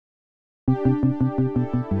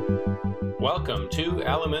Welcome to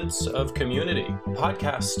Elements of Community, a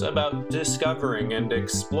podcast about discovering and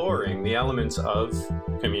exploring the elements of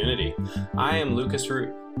community. I am Lucas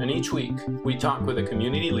Root, and each week we talk with a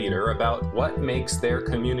community leader about what makes their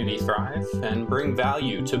community thrive and bring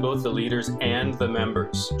value to both the leaders and the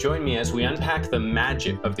members. Join me as we unpack the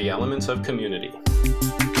magic of the elements of community.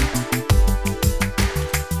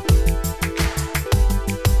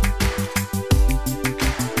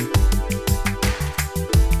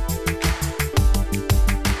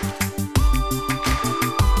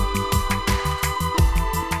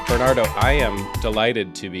 Bernardo, I am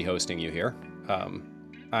delighted to be hosting you here.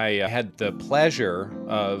 I had the pleasure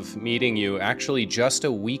of meeting you actually just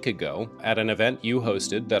a week ago at an event you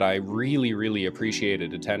hosted that I really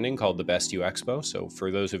appreciated attending called the Best You Expo. So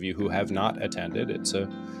for those of you who have not attended, it's a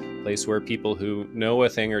place where people who know a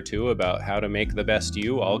thing or two about how to make the best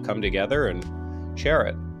you all come together and share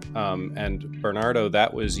it. And Bernardo,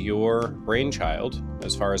 that was your brainchild,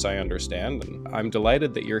 as far as I understand. And I'm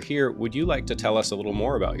delighted that you're here. Would you like to tell us a little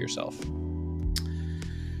more about yourself?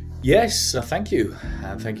 Yes, thank you.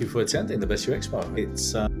 And thank you for attending the Best You Expo.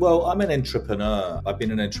 I'm an entrepreneur. I've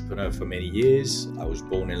been an entrepreneur for many years. I was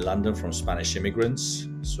born in London from Spanish immigrants,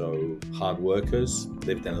 so hard workers.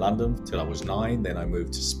 Lived in London till I was 9. Then I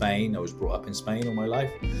moved to Spain. I was brought up in Spain all my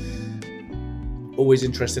life. Always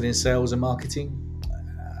interested in sales and marketing.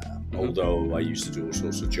 Although I used to do all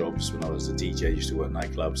sorts of jobs when I was a DJ, I used to work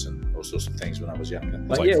nightclubs and all sorts of things when I was younger.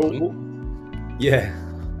 Funny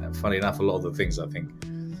enough, a lot of the things I think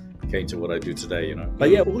came to what I do today, you know. But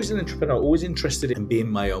yeah, always an entrepreneur, always interested in being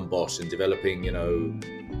my own boss and developing,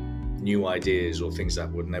 new ideas or things that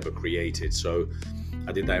were never created. So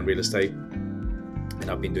I did that in real estate, and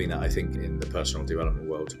I've been doing that, I think, in the personal development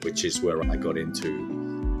world, which is where I got into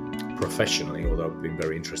professionally, although I've been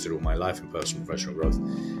very interested all my life in personal professional growth.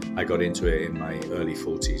 I got into it in my early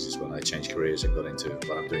 40s is when I changed careers and got into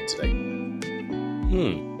what I'm doing today.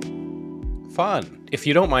 Fun. If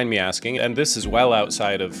you don't mind me asking, and this is well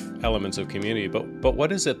outside of elements of community, but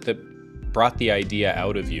what is it that brought the idea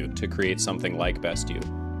out of you to create something like Best You?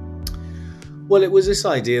 Well, it was this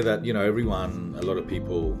idea that, a lot of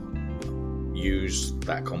people use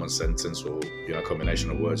that common sentence or, combination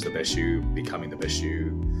of words, the best you, becoming the best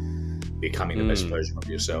you, becoming the best version of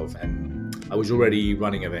yourself. And I was already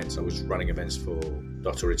running events. I was running events for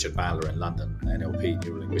Dr. Richard Bandler in London, NLP,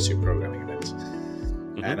 Neuro Linguistic Programming events.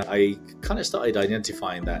 And I kind of started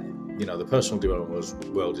identifying that, the personal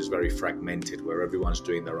development world is very fragmented, where everyone's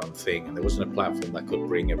doing their own thing, and there wasn't a platform that could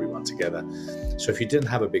bring everyone together. So if you didn't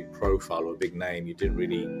have a big profile or a big name, you didn't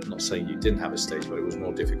really, I'm not saying you didn't have a stage, but it was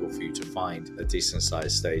more difficult for you to find a decent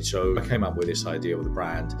sized stage. So I came up with this idea of the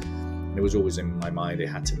brand. And it was always in my mind, it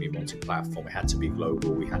had to be multi-platform, it had to be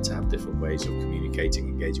global, we had to have different ways of communicating,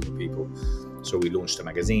 engaging with people. So we launched a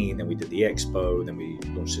magazine, then we did the Expo, then we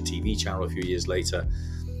launched a TV channel a few years later.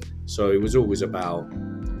 So it was always about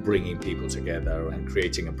bringing people together and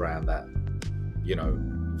creating a brand that,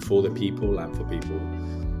 for the people and for people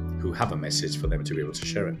who have a message for them to be able to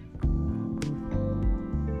share it.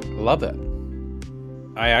 Love it.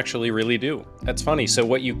 I actually really do. That's funny. So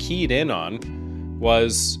what you keyed in on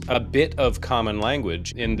was a bit of common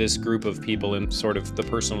language in this group of people in sort of the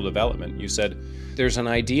personal development. You said there's an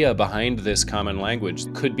idea behind this common language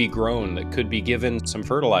that could be grown, that could be given some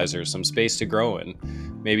fertilizer, some space to grow in,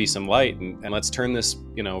 maybe some light, and let's turn this,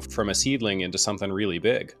 from a seedling into something really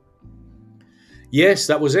big. Yes,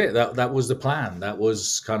 that was it. That was the plan. That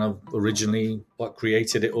was kind of originally what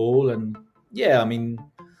created it all. And yeah,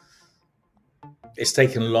 it's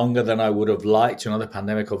taken longer than I would have liked. The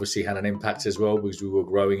pandemic obviously had an impact as well because we were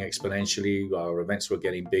growing exponentially. Our events were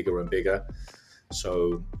getting bigger and bigger.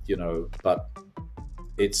 So, but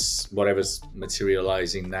it's whatever's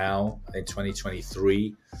materializing now in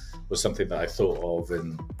 2023 was something that I thought of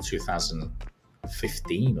in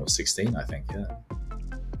 2015 or 16, I think. Yeah.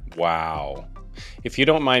 Wow. If you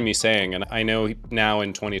don't mind me saying, and I know now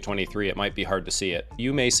in 2023 it might be hard to see it,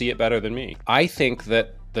 you may see it better than me. I think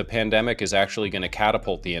that the pandemic is actually going to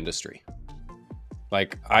catapult the industry.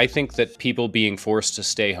 I think that people being forced to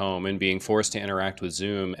stay home and being forced to interact with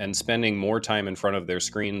Zoom and spending more time in front of their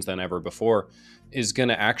screens than ever before is going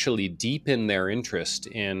to actually deepen their interest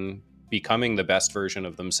in becoming the best version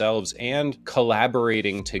of themselves and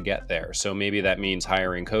collaborating to get there. So maybe that means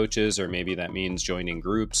hiring coaches, or maybe that means joining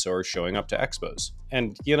groups or showing up to expos.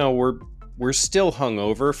 And, we're still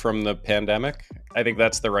hungover from the pandemic. I think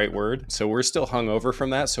that's the right word. So we're still hungover from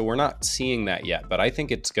that. So we're not seeing that yet, but I think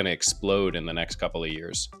it's going to explode in the next couple of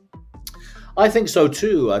years. I think so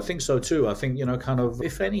too. I think, kind of,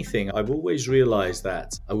 if anything, I've always realized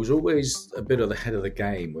that I was always a bit of the head of the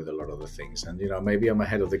game with a lot of the things. And, maybe I'm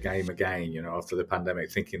ahead of the game again, after the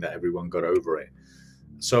pandemic, thinking that everyone got over it.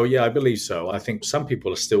 So, yeah, I believe so. I think some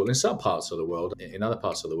people are still in some parts of the world. In other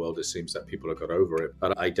parts of the world, it seems that people have got over it.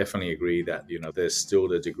 But I definitely agree that, there's still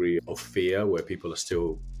the degree of fear where people are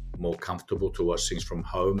still more comfortable to watch things from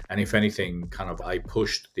home. And if anything, kind of, I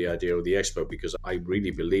pushed the idea of the Expo because I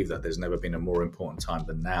really believe that there's never been a more important time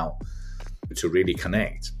than now to really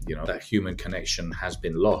connect. That human connection has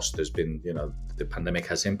been lost. There's been, the pandemic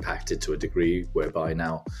has impacted to a degree whereby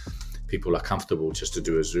now people are comfortable just to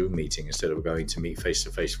do a Zoom meeting instead of going to meet face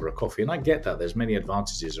to face for a coffee. And I get that. There's many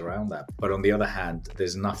advantages around that. But on the other hand,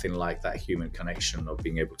 there's nothing like that human connection of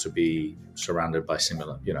being able to be surrounded by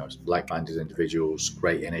similar, like-minded individuals,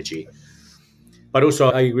 great energy. But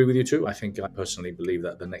also, I agree with you too. I personally believe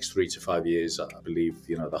that the next 3 to 5 years, I believe,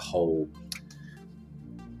 the whole,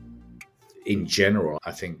 in general,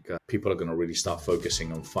 I think people are going to really start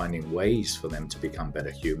focusing on finding ways for them to become better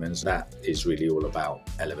humans. That is really all about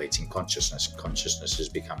elevating consciousness. Consciousness is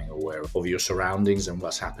becoming aware of your surroundings and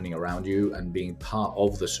what's happening around you and being part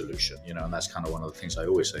of the solution, and that's kind of one of the things I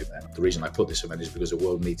always say. Man. The reason I put this event is because the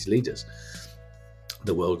world needs leaders.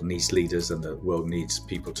 The world needs leaders and the world needs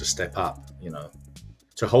people to step up,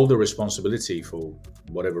 to hold the responsibility for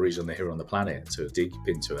whatever reason they're here on the planet, to dig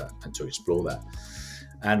into it and to explore that.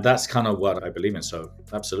 And that's kind of what I believe in. So,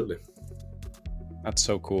 absolutely. That's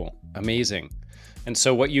so cool. Amazing. And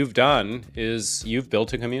so what you've done is you've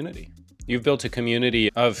built a community. You've built a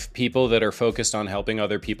community of people that are focused on helping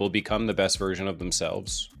other people become the best version of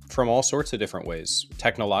themselves from all sorts of different ways.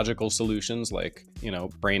 Technological solutions like,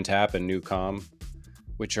 BrainTap and Newcom,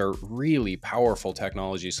 which are really powerful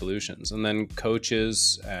technology solutions. And then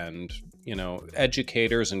coaches and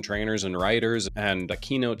educators and trainers and writers and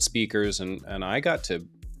keynote speakers. And I got to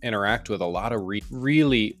interact with a lot of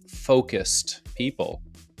really focused people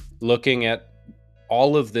looking at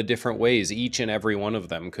all of the different ways each and every one of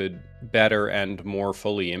them could better and more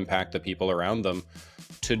fully impact the people around them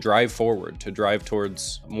to drive forward, to drive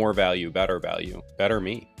towards more value, better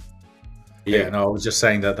me. Yeah, no, I was just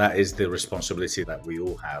saying that is the responsibility that we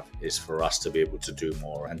all have, is for us to be able to do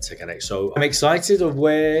more and to connect. So I'm excited of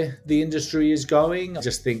where the industry is going. I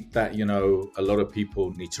just think that, a lot of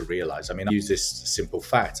people need to realize, I use this simple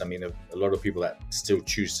fact. A lot of people that still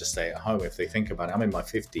choose to stay at home, if they think about it, I'm in my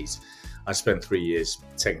 50s. I spent 3 years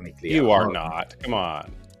technically. You are not. Come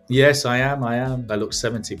on. Yes, I am. I look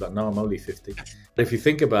 70, but no, I'm only 50. But if you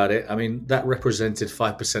think about it, that represented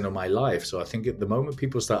 5% of my life. So I think at the moment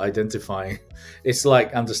people start identifying, it's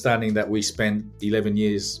like understanding that we spent 11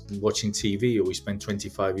 years watching TV or we spent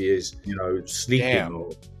 25 years,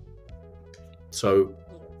 sleeping. So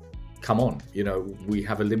come on, we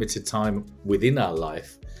have a limited time within our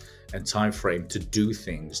life and time frame to do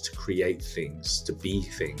things, to create things, to be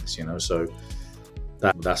things, so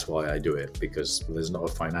that's why I do it, because there's not a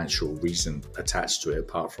financial reason attached to it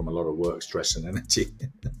apart from a lot of work, stress and energy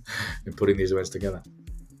in putting these events together.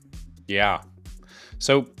 Yeah.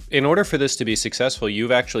 So in order for this to be successful,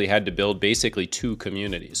 you've actually had to build basically 2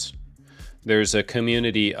 communities. There's a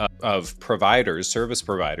community of providers, service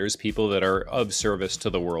providers, people that are of service to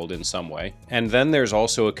the world in some way. And then there's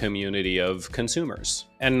also a community of consumers,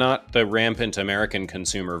 and not the rampant American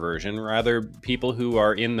consumer version, rather people who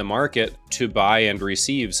are in the market to buy and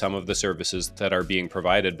receive some of the services that are being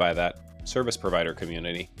provided by that service provider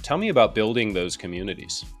community. Tell me about building those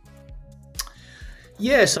communities.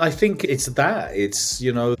 Yes, I think it's that. It's,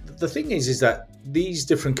 the thing is that these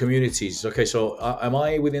different communities, okay, so am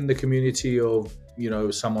I within the community of,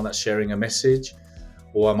 someone that's sharing a message,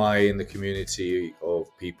 or am I in the community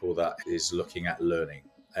of people that is looking at learning?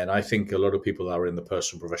 And I think a lot of people that are in the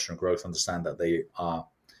personal professional growth understand that they are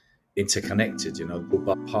interconnected,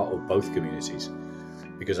 but part of both communities.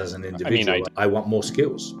 Because as an individual, I want more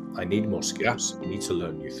skills. I need more skills. Yeah. I need to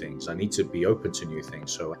learn new things. I need to be open to new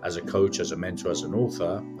things. So as a coach, as a mentor, as an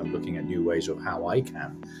author, I'm looking at new ways of how I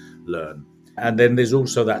can learn. And then there's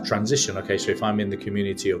also that transition. Okay, so if I'm in the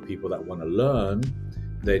community of people that want to learn,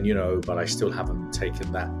 then, but I still haven't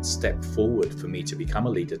taken that step forward for me to become a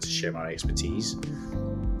leader, to share my expertise.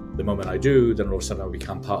 The moment I do, then all of a sudden I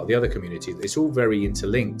become part of the other community. It's all very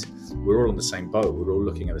interlinked. We're all on the same boat. We're all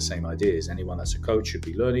looking at the same ideas. Anyone that's a coach should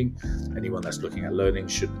be learning. Anyone that's looking at learning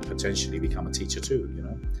should potentially become a teacher too,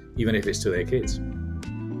 even if it's to their kids.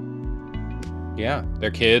 Yeah,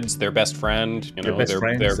 their kids, their best friend, their best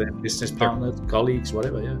friends, their business partners, colleagues,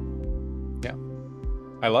 whatever, yeah. Yeah,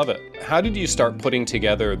 I love it. How did you start putting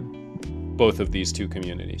together both of these 2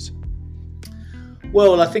 communities?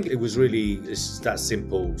 Well, I think it was really it's that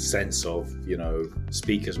simple sense of,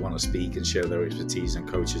 speakers want to speak and share their expertise, and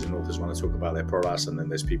coaches and authors want to talk about their products, and then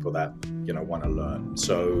there's people that, want to learn.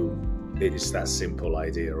 So it's that simple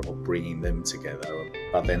idea of bringing them together.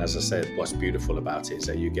 But then, as I said, what's beautiful about it is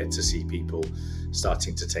that you get to see people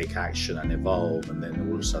starting to take action and evolve, and then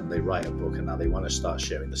all of a sudden they write a book and now they want to start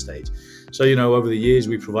sharing the stage. So, over the years,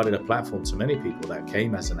 we provided a platform to many people that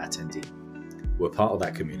came as an attendee, were part of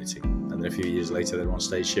that community. And then a few years later, they're on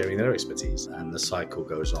stage sharing their expertise, and the cycle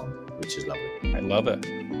goes on, which is lovely. I love it.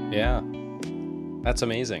 Yeah. That's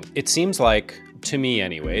amazing. It seems like, to me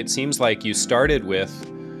anyway, it seems like you started with,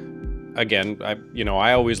 again,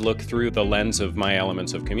 I always look through the lens of my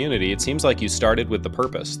elements of community. It seems like you started with the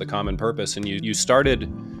purpose, the common purpose, and you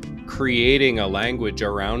started creating a language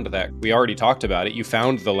around that. We already talked about it. You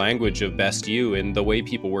found the language of best you in the way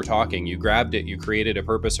people were talking. You grabbed it, you created a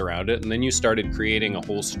purpose around it, and then you started creating a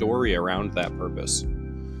whole story around that purpose.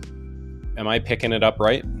 Am I picking it up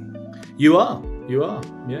right? You are.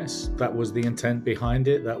 Yes, that was the intent behind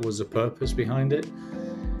it. That was the purpose behind it.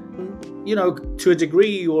 To a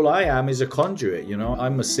degree, all I am is a conduit.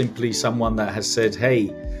 I'm simply someone that has said,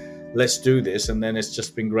 hey, let's do this. And then it's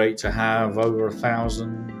just been great to have over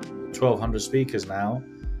 1,200 speakers now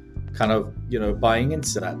kind of, buying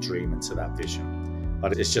into that dream, into that vision.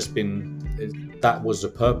 But it's just been, that was the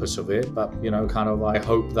purpose of it. But, I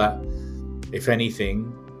hope that, if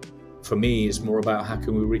anything, for me, it's more about how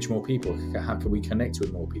can we reach more people? How can we connect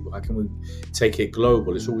with more people? How can we take it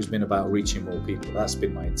global? It's always been about reaching more people. That's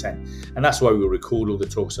been my intent. And that's why we record all the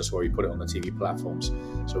talks. That's why we put it on the TV platforms,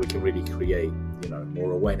 so we can really create,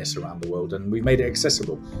 more awareness around the world. And we made it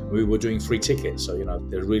accessible. We were doing free tickets. So,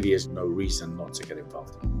 there really is no reason not to get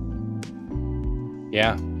involved.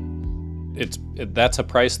 Yeah. That's a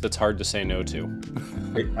price that's hard to say no to.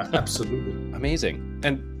 Absolutely. Amazing.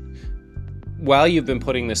 And while you've been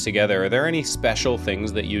putting this together, are there any special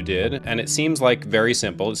things that you did? And it seems like very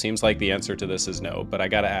simple. It seems like the answer to this is no, but I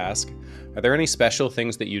got to ask, are there any special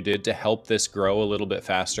things that you did to help this grow a little bit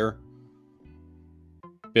faster?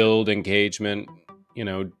 Build engagement,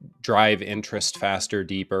 drive interest faster,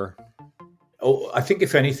 deeper? Oh, I think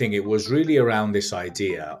if anything, it was really around this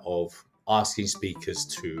idea of asking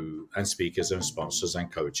speakers and sponsors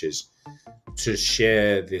and coaches to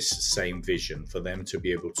share this same vision, for them to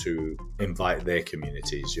be able to invite their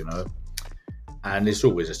communities, and it's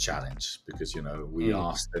always a challenge because, we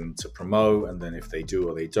ask them to promote, and then if they do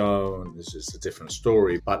or they don't, this is a different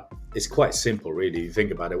story. But it's quite simple, really. You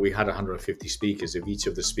think about it, we had 150 speakers. If each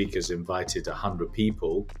of the speakers invited 100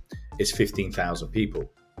 people, it's 15,000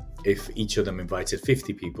 people. If each of them invited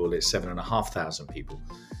 50 people, it's 7,500 people.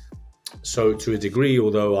 So to a degree,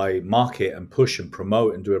 although I market and push and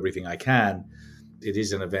promote and do everything I can, it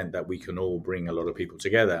is an event that we can all bring a lot of people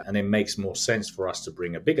together. And it makes more sense for us to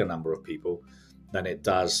bring a bigger number of people than it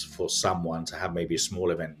does for someone to have maybe a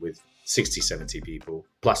small event with 60, 70 people,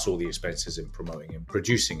 plus all the expenses in promoting and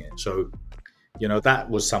producing it. So, that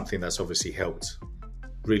was something that's obviously helped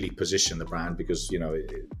really position the brand, because,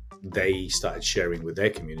 they started sharing with their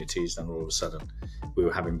communities, and all of a sudden we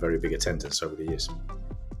were having very big attendance over the years.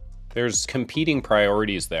 There's competing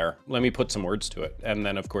priorities there. Let me put some words to it. And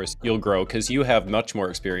then, of course, you'll grow because you have much more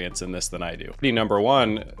experience in this than I do. Number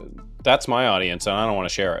one, that's my audience and I don't want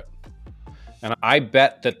to share it. And I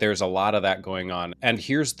bet that there's a lot of that going on. And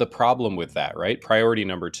here's the problem with that, right? Priority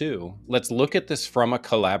number two, let's look at this from a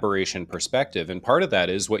collaboration perspective. And part of that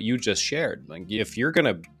is what you just shared. Like, if you're going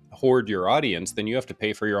to hoard your audience, then you have to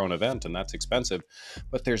pay for your own event, and that's expensive.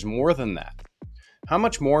 But there's more than that. How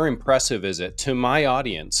much more impressive is it to my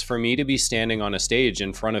audience for me to be standing on a stage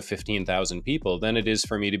in front of 15,000 people than it is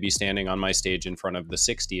for me to be standing on my stage in front of the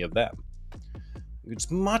 60 of them?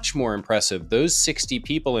 It's much more impressive. Those 60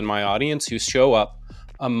 people in my audience who show up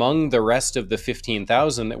among the rest of the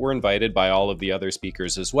 15,000 that were invited by all of the other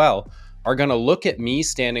speakers as well are going to look at me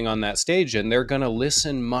standing on that stage, and they're going to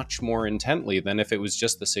listen much more intently than if it was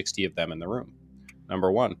just the 60 of them in the room.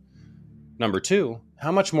 Number one. Number two,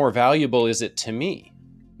 how much more valuable is it to me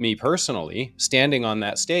personally, standing on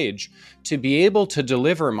that stage, to be able to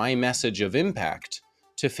deliver my message of impact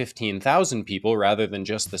to 15,000 people rather than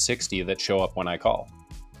just the 60 that show up when I call?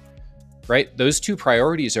 Right? Those two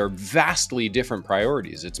priorities are vastly different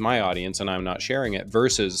priorities. It's my audience and I'm not sharing it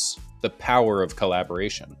versus the power of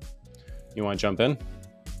collaboration. You want to jump in?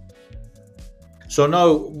 So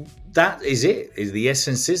no, that is it. The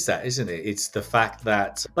essence is that, isn't it? It's the fact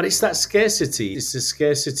that, but it's that scarcity. It's the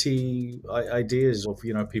scarcity ideas of,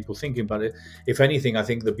 people thinking about it. If anything, I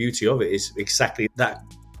think the beauty of it is exactly that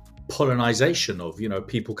pollination of,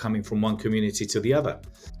 people coming from one community to the other.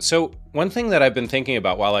 So one thing that I've been thinking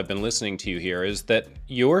about while I've been listening to you here is that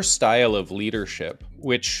your style of leadership,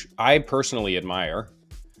 which I personally admire,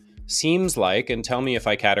 seems like, and tell me if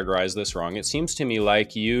I categorize this wrong, it seems to me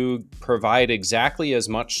like you provide exactly as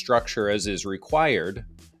much structure as is required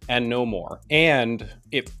and no more. And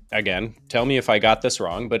again, tell me if I got this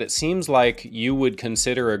wrong, but it seems like you would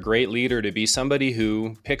consider a great leader to be somebody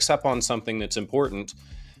who picks up on something that's important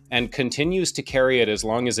and continues to carry it as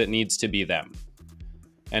long as it needs to be them,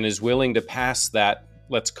 and is willing to pass that,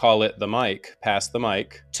 let's call it pass the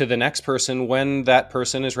mic to the next person when that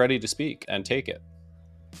person is ready to speak and take it.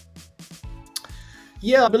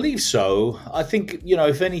 Yeah, I believe so. I think,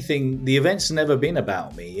 if anything, the event's never been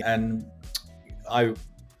about me. And I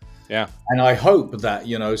hope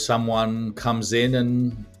that, someone comes in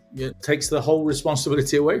and takes the whole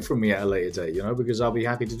responsibility away from me at a later date, because I'll be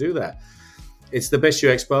happy to do that. It's the Best You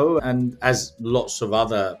Expo, and as lots of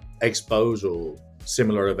other expos or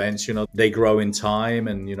similar events, they grow in time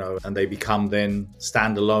and, and they become then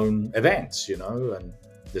standalone events, and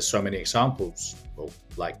there's so many examples,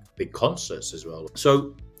 like big concerts as well.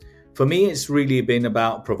 So for me, it's really been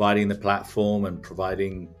about providing the platform and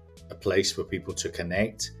providing a place for people to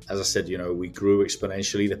connect. As I said, we grew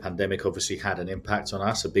exponentially. The pandemic obviously had an impact on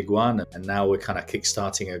us, a big one. And now we're kind of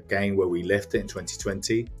kickstarting again where we left it in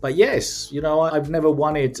 2020. But yes, I've never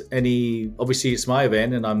wanted obviously it's my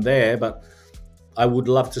event and I'm there, but I would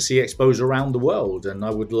love to see expos around the world. And I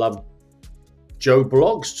would love Joe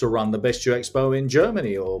Bloggs to run the Best You Expo in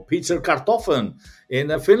Germany, or Peter Kartoffen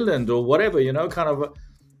in Finland, or whatever,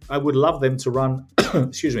 I would love them to run,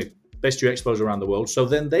 Best You Expos around the world. So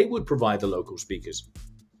then they would provide the local speakers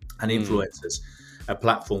and influencers a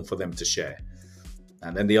platform for them to share.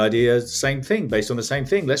 And then the idea is the same thing, based on the same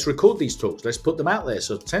thing. Let's record these talks. Let's put them out there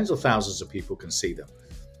so tens of thousands of people can see them.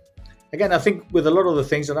 Again, I think with a lot of the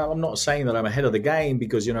things, and I'm not saying that I'm ahead of the game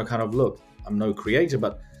because, look, I'm no creator,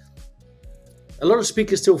 but a lot of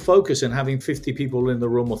speakers still focus on having 50 people in the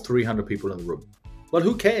room or 300 people in the room. Well,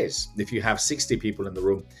 who cares if you have 60 people in the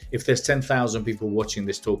room, if there's 10,000 people watching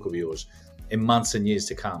this talk of yours in months and years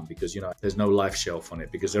to come, because, there's no life shelf on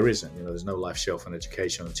it, because there isn't, there's no life shelf on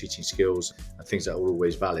education and teaching skills and things that are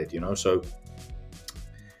always valid, So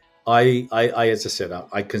I as I said,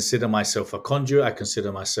 I consider myself a conduit. I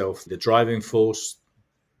consider myself the driving force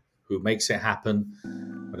who makes it happen.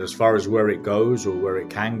 But as far as where it goes or where it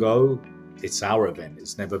can go, it's our event.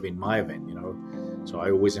 It's never been my event, So I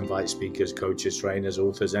always invite speakers, coaches, trainers,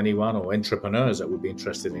 authors, anyone, or entrepreneurs that would be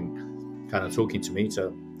interested in kind of talking to me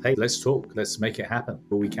to, hey, let's talk. Let's make it happen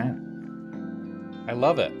where we can. I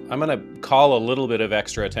love it. I'm going to call a little bit of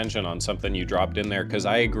extra attention on something you dropped in there, because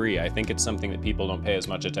I agree. I think it's something that people don't pay as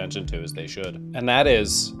much attention to as they should. And that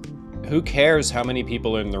is, who cares how many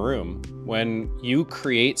people are in the room when you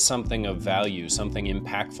create something of value, something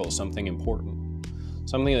impactful, something important,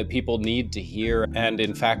 something that people need to hear and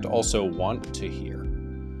in fact also want to hear.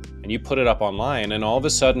 And you put it up online and all of a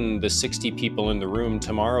sudden the 60 people in the room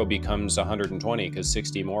tomorrow becomes 120 because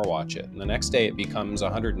 60 more watch it. And the next day it becomes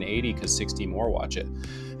 180 because 60 more watch it.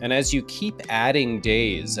 And as you keep adding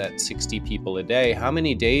days at 60 people a day, how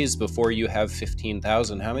many days before you have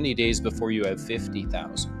 15,000? How many days before you have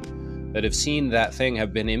 50,000 that have seen that thing,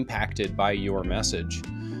 have been impacted by your message?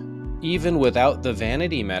 Even without the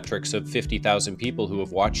vanity metrics of 50,000 people who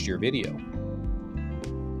have watched your video.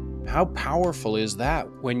 How powerful is that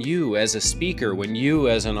when you as a speaker, when you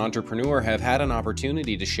as an entrepreneur have had an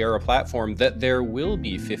opportunity to share a platform that there will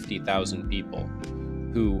be 50,000 people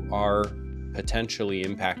who are potentially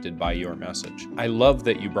impacted by your message. I love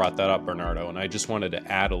that you brought that up, Bernardo, and I just wanted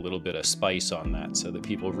to add a little bit of spice on that so that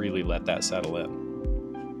people really let that settle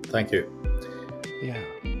in. Thank you. Yeah.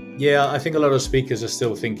 Yeah, I think a lot of speakers are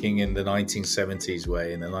still thinking in the 1970s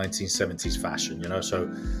way, in the 1970s fashion, So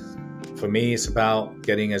for me, it's about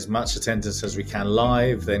getting as much attendance as we can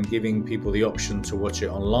live, then giving people the option to watch it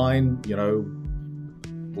online,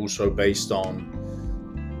 also based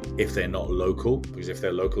on if they're not local, because if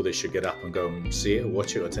they're local, they should get up and go and see it,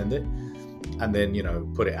 watch it, or attend it, and then,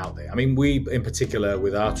 put it out there. I mean, we, in particular,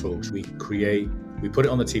 with our talks, we put it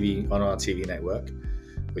on the TV, on our TV network,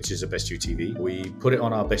 which is a Best You TV. We put it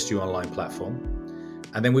on our Best You online platform,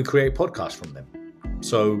 and then we create podcasts from them.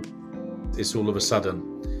 So it's all of a sudden,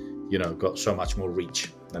 got so much more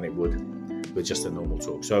reach than it would with just a normal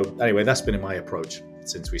talk. So anyway, that's been my approach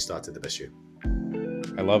since we started the Best You.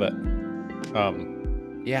 I love it.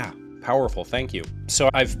 Yeah, powerful. Thank you. So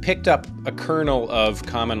I've picked up a kernel of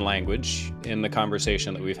common language in the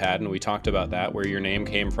conversation that we've had, and we talked about that, where your name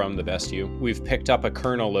came from, the Best You. We've picked up a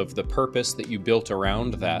kernel of the purpose that you built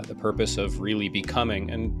around that, the purpose of really becoming.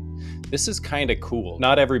 And This is kind of cool.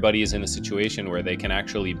 Not everybody is in a situation where they can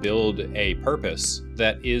actually build a purpose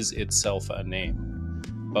that is itself a name.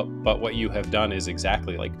 But what you have done is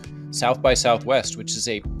exactly like South by Southwest, which is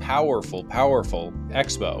a powerful, powerful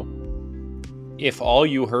expo. If all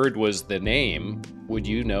you heard was the name, would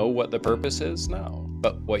you know what the purpose is? No.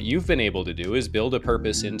 But what you've been able to do is build a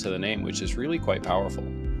purpose into the name, which is really quite powerful.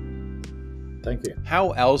 Thank you.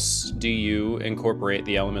 How else do you incorporate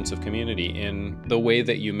the elements of community in the way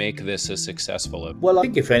that you make this a successful event? Well, I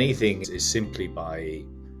think if anything, is simply by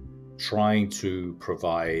trying to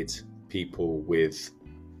provide people with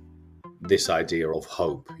this idea of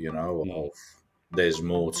hope, of there's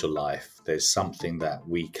more to life. There's something that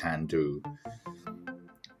we can do.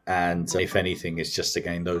 And if anything, it's just,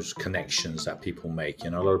 again, those connections that people make. A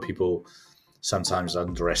lot of people sometimes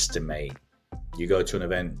underestimate. You go to an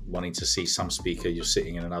event wanting to see some speaker, you're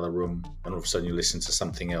sitting in another room, and all of a sudden you listen to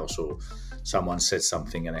something else, or someone said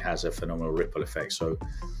something and it has a phenomenal ripple effect. So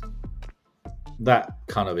that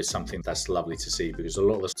kind of is something that's lovely to see, because a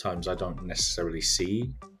lot of the times I don't necessarily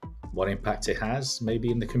see what impact it has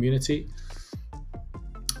maybe in the community,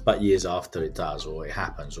 but years after it does, or it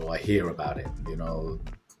happens, or I hear about it,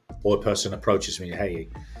 or a person approaches me, hey,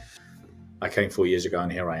 I came 4 years ago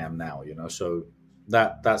and here I am now, so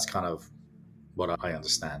that's kind of what I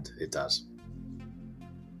understand it does.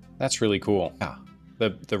 That's really cool. Yeah.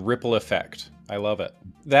 The ripple effect. I love it.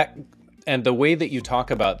 That, and the way that you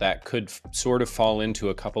talk about that could sort of fall into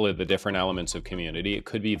a couple of the different elements of community. It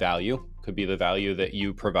could be value, could be the value that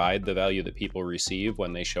you provide, the value that people receive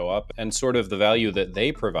when they show up, and sort of the value that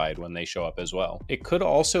they provide when they show up as well. It could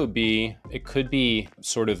also be,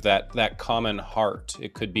 sort of that common heart.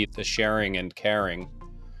 It could be the sharing and caring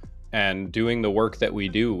and doing the work that we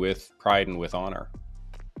do with pride and with honor.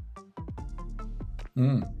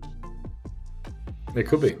 It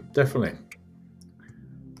could be, definitely.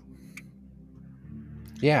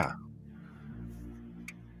 Yeah.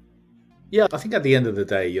 Yeah, I think at the end of the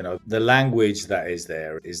day, the language that is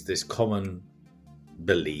there is this common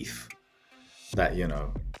belief that,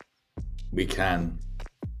 we can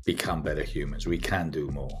become better humans. We can do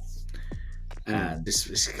more. And this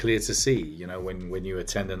is clear to see, when you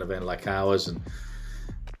attend an event like ours, and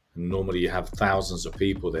normally you have thousands of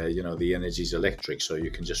people there, the energy is electric. So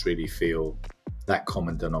you can just really feel that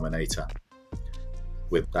common denominator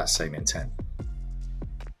with that same intent.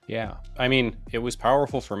 Yeah. I mean, it was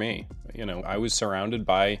powerful for me. I was surrounded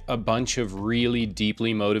by a bunch of really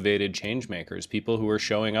deeply motivated change makers, people who are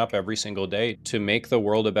showing up every single day to make the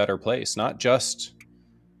world a better place, not just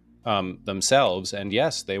themselves. And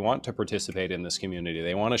yes, they want to participate in this community.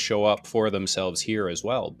 They want to show up for themselves here as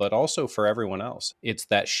well, but also for everyone else. It's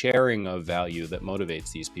that sharing of value that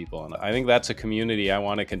motivates these people. And I think that's a community I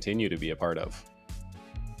want to continue to be a part of.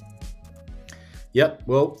 Yep.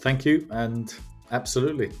 Well, thank you. And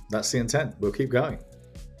absolutely, that's the intent. We'll keep going.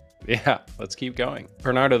 Yeah, let's keep going.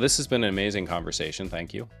 Bernardo, this has been an amazing conversation.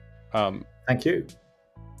 Thank you. Thank you.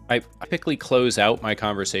 I typically close out my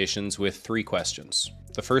conversations with 3 questions.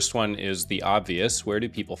 The first one is the obvious. Where do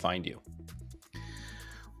people find you?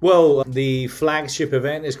 Well, the flagship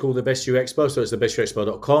event is called the Best You Expo, so it's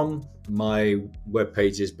thebestYouExpo.com. My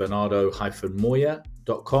webpage is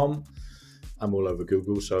bernardo-moya.com. I'm all over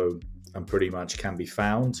Google, so I'm pretty much can be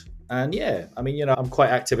found. And yeah, I'm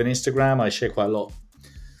quite active on Instagram. I share quite a lot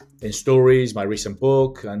in stories, my recent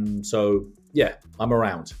book. And so, yeah, I'm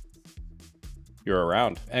around. You're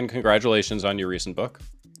around. And congratulations on your recent book.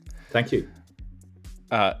 Thank you.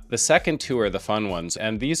 The second 2 are the fun ones.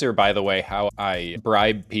 And these are, by the way, how I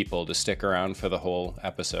bribe people to stick around for the whole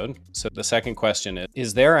episode. So the second question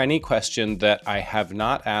is there any question that I have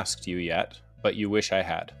not asked you yet, but you wish I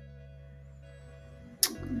had?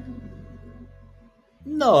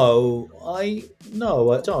 No, I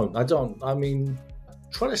don't.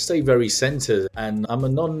 Try to stay very centered, and I'm a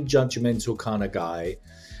non-judgmental kind of guy,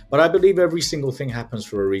 but I believe every single thing happens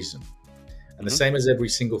for a reason. And the same as every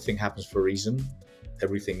single thing happens for a reason,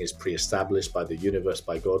 everything is pre-established by the universe,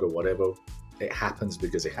 by God, or whatever. It happens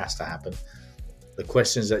because it has to happen. The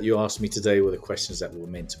questions that you asked me today were the questions that were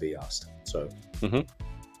meant to be asked. So,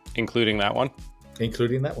 Including that one?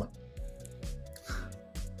 Including that one.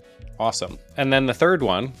 Awesome. And then the third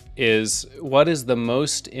one is, what is the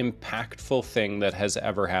most impactful thing that has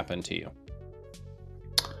ever happened to you?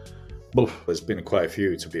 Well, there's been quite a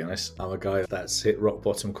few, to be honest. I'm a guy that's hit rock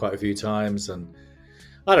bottom quite a few times. And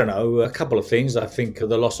I don't know, a couple of things. I think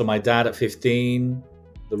the loss of my dad at 15,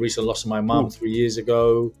 the recent loss of my mum 3 years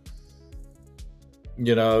ago.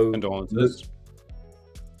 Condolences.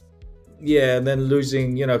 Yeah, and then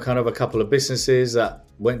losing, kind of a couple of businesses that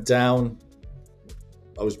went down.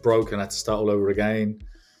 I was broke and had to start all over again.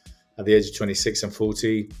 at the age of 26 and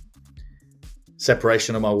 40.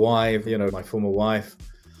 Separation of my wife, my former wife.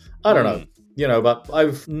 I don't know, but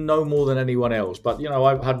I've no more than anyone else. But,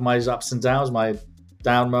 I've had my ups and downs. My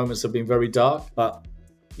down moments have been very dark. But,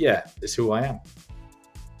 yeah, it's who I am.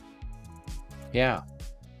 Yeah,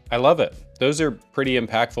 I love it. Those are pretty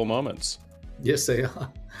impactful moments. Yes, they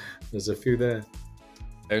are. There's a few there.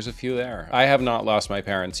 There's a few there. I have not lost my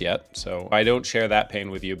parents yet, so I don't share that pain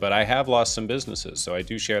with you, but I have lost some businesses, so I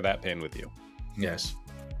do share that pain with you. Yes.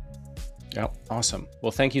 Yeah, awesome.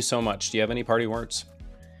 Well, thank you so much. Do you have any parting words?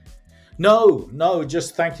 No,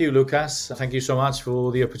 just thank you, Lucas. Thank you so much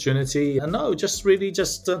for the opportunity. And just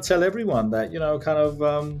tell everyone that,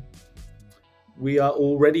 we are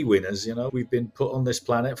already winners. We've been put on this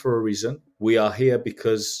planet for a reason. We are here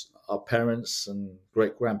because our parents and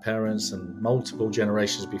great-grandparents and multiple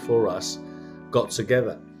generations before us got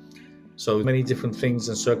together. So many different things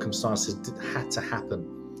and circumstances had to happen.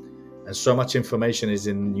 And so much information is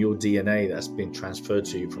in your DNA that's been transferred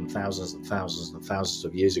to you from thousands and thousands and thousands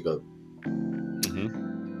of years ago.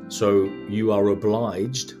 Mm-hmm. So you are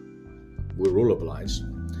obliged, we're all obliged,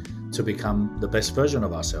 to become the best version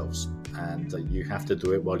of ourselves. And you have to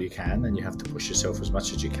do it while you can, and you have to push yourself as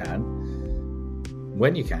much as you can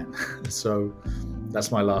when you can. So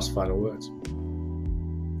that's my last final words.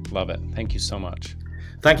 Love it. Thank you so much.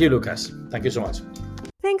 Thank you, Lucas. Thank you so much.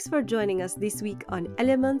 Thanks for joining us this week on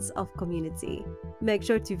Elements of Community. Make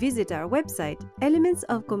sure to visit our website,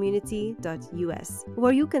 elementsofcommunity.us,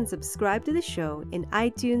 where you can subscribe to the show in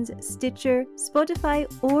iTunes, Stitcher, Spotify,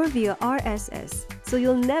 or via RSS, so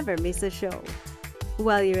you'll never miss a show.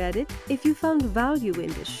 While you're at it, if you found value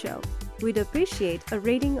in this show, we'd appreciate a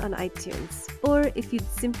rating on iTunes, or if you'd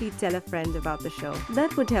simply tell a friend about the show,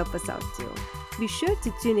 that would help us out too. Be sure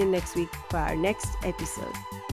to tune in next week for our next episode.